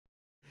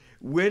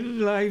When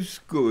life's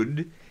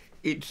good,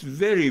 it's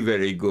very,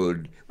 very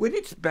good. When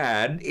it's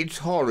bad, it's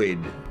horrid.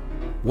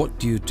 What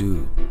do you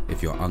do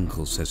if your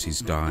uncle says he's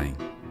dying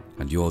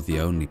and you're the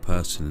only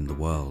person in the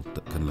world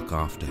that can look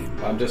after him?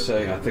 I'm just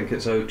saying I think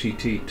it's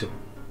OTT to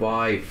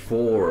buy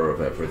 4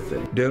 of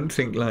everything. Don't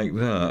think like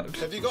that.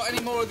 Have you got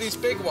any more of these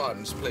big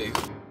ones, please?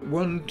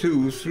 1,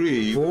 2,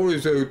 3, 4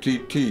 is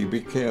OTT,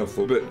 be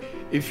careful. But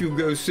if you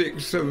go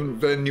 6, 7,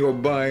 then you're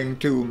buying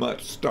too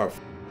much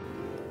stuff.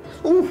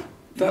 Oh,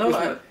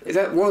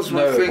 that was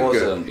my finger. It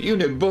wasn't. You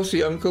know,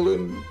 bossy uncle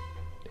and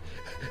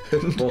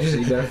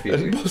Bossy nephew.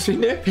 And bossy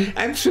nephew,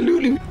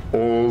 absolutely.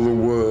 All the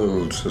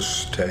world's a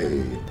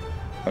stage,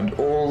 and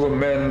all the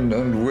men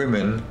and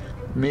women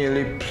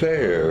merely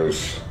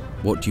players.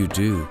 What do you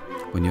do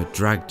when you're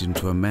dragged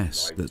into a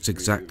mess that's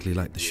exactly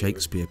like the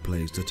Shakespeare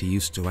plays that he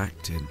used to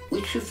act in?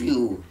 Which of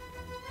you,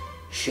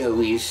 shall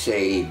we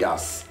say,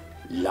 doth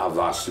love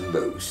us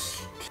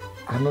most?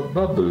 I'm a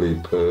bubbly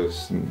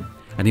person.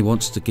 And he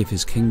wants to give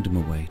his kingdom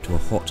away to a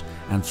hot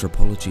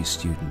anthropology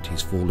student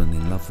he's fallen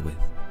in love with.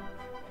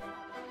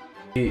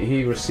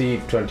 He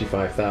received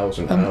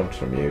 £25,000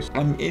 from you.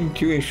 I'm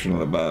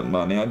intuitional about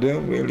money. I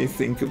don't really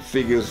think of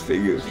figures.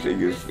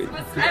 Everyone!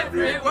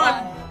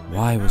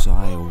 Why was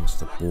I always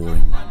the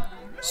boring one,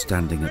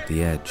 standing at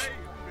the edge,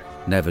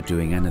 never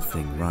doing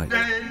anything right?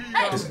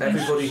 Because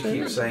everybody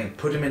keeps saying,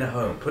 put him in a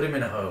home, put him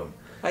in a home.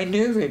 I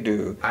know they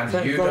do. And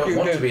Thank you God don't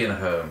want to be in a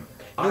home.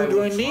 Nor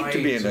do I need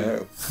to be in a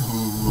home.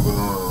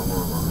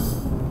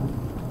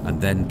 And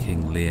then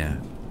King Lear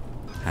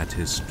had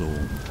his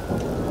storm.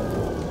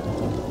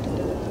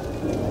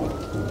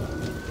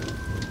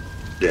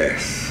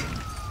 Death.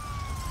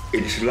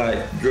 It's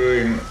like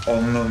going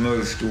on the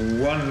most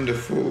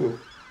wonderful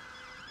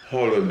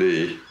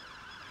holiday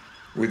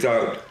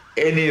without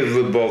any of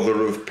the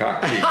bother of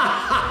packing.